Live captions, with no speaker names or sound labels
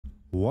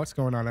What's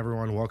going on,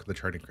 everyone? Welcome to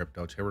Trading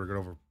Crypto. Today we're going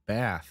over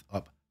Bath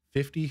up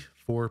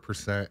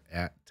 54%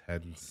 at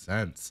 10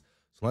 cents.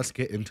 So let's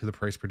get into the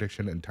price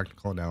prediction and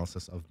technical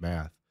analysis of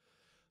Math.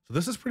 So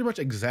this is pretty much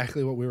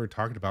exactly what we were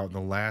talking about in the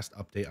last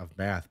update of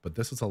Math, but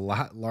this was a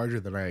lot larger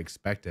than I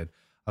expected.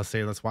 I was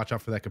saying let's watch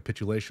out for that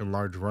capitulation,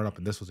 large run up,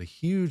 and this was a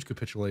huge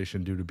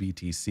capitulation due to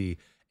BTC.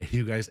 And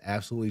you guys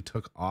absolutely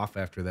took off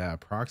after that,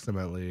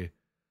 approximately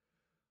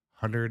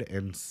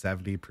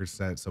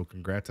 170%. So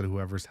congrats to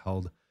whoever's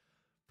held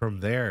from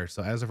there.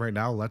 So as of right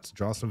now, let's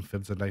draw some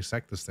fibs and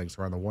dissect this thing. So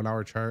we're on the 1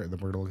 hour chart, and then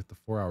we're going to look at the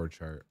 4 hour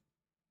chart.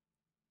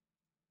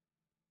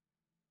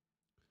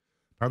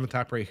 On the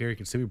top right here, you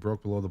can see we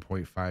broke below the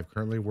 0.5,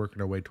 currently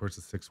working our way towards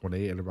the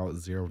 618 at about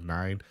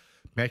 0.9.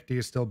 MACD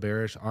is still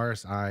bearish.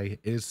 RSI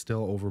is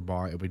still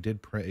overbought, and we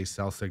did print a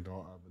sell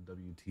signal on the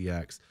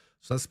WTX.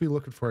 So let's be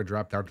looking for a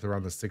drop down to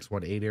around the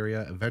 618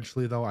 area.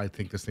 Eventually, though, I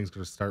think this thing's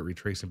going to start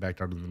retracing back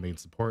down to the main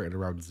support at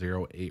around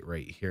 0.8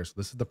 right here. So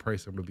this is the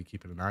price I'm going to be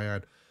keeping an eye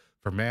on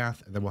for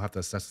Math, and then we'll have to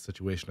assess the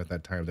situation at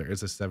that time. There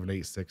is a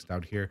 786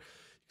 down here.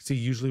 You see,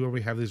 usually when we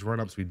have these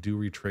run-ups, we do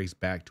retrace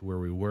back to where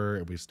we were,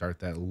 and we start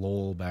that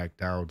lull back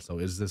down. So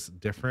is this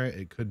different?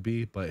 It could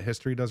be, but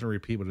history doesn't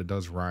repeat, but it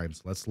does rhyme.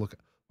 So let's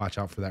watch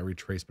out for that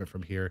retracement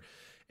from here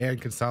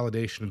and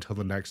consolidation until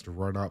the next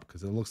run-up,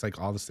 because it looks like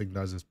all this thing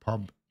does is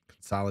pump,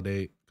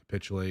 consolidate,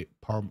 capitulate,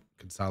 pump,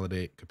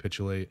 consolidate,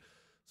 capitulate.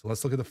 So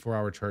let's look at the 4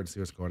 hour chart and see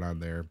what's going on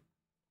there.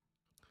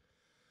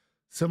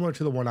 Similar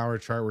to the 1 hour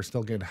chart, we're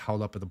still getting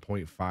held up at the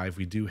 0.5.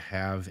 We do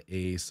have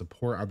a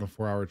support on the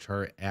 4 hour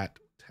chart at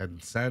 10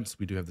 cents.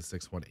 We do have the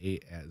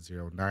 618 at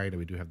 0.9, and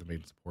we do have the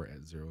main support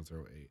at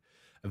 0.08.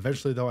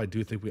 Eventually, though, I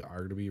do think we are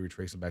going to be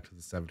retracing back to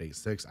the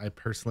 786. I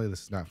personally,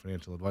 this is not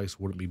financial advice,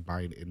 wouldn't be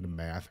buying into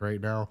Math right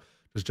now.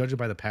 Just judging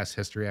by the past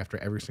history, after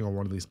every single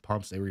one of these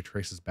pumps, it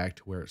retraces back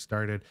to where it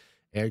started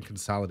and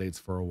consolidates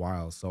for a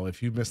while. So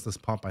if you missed this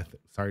pump,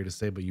 sorry to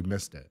say, but you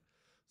missed it.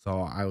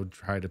 So I would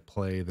try to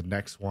play the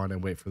next one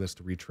and wait for this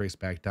to retrace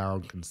back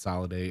down,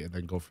 consolidate, and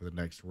then go for the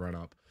next run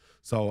up.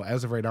 So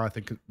as of right now, I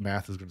think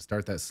Math is going to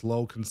start that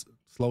slow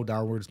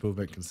downwards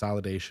movement,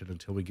 consolidation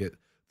until we get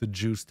the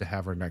juice to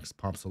have our next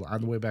pump. So on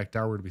the way back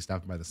down, we're going to be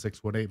stopping by the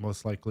 618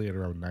 most likely at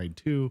around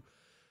 9.2.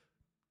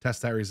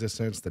 Test that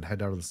resistance, then head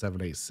down to the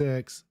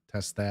 786,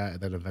 test that,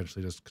 and then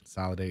eventually just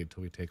consolidate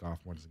until we take off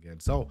once again.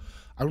 So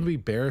I'm going to be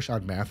bearish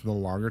on Math in the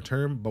longer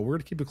term, but we're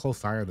going to keep a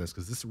close eye on this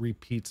because this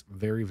repeats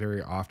very,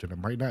 very often. It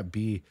might not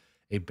be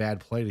a bad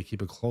play to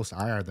keep a close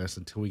eye on this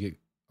until we get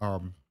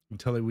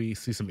until we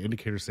see some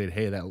indicators saying,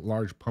 hey, that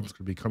large pump's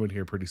going to be coming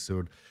here pretty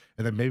soon,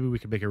 and then maybe we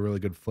can make a really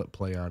good flip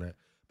play on it.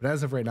 But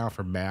as of right now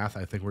for Math,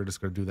 I think we're just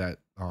going to do that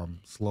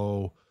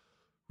slow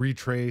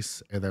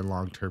retrace and then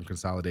long-term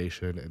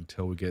consolidation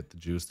until we get the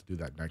juice to do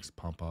that next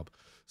pump up.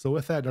 So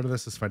with that, none of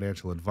this is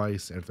financial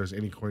advice. And if there's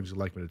any coins you'd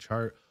like me to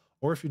chart,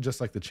 or if you'd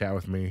just like to chat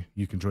with me,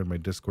 you can join my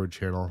Discord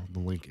channel. The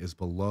link is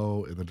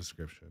below in the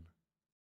description.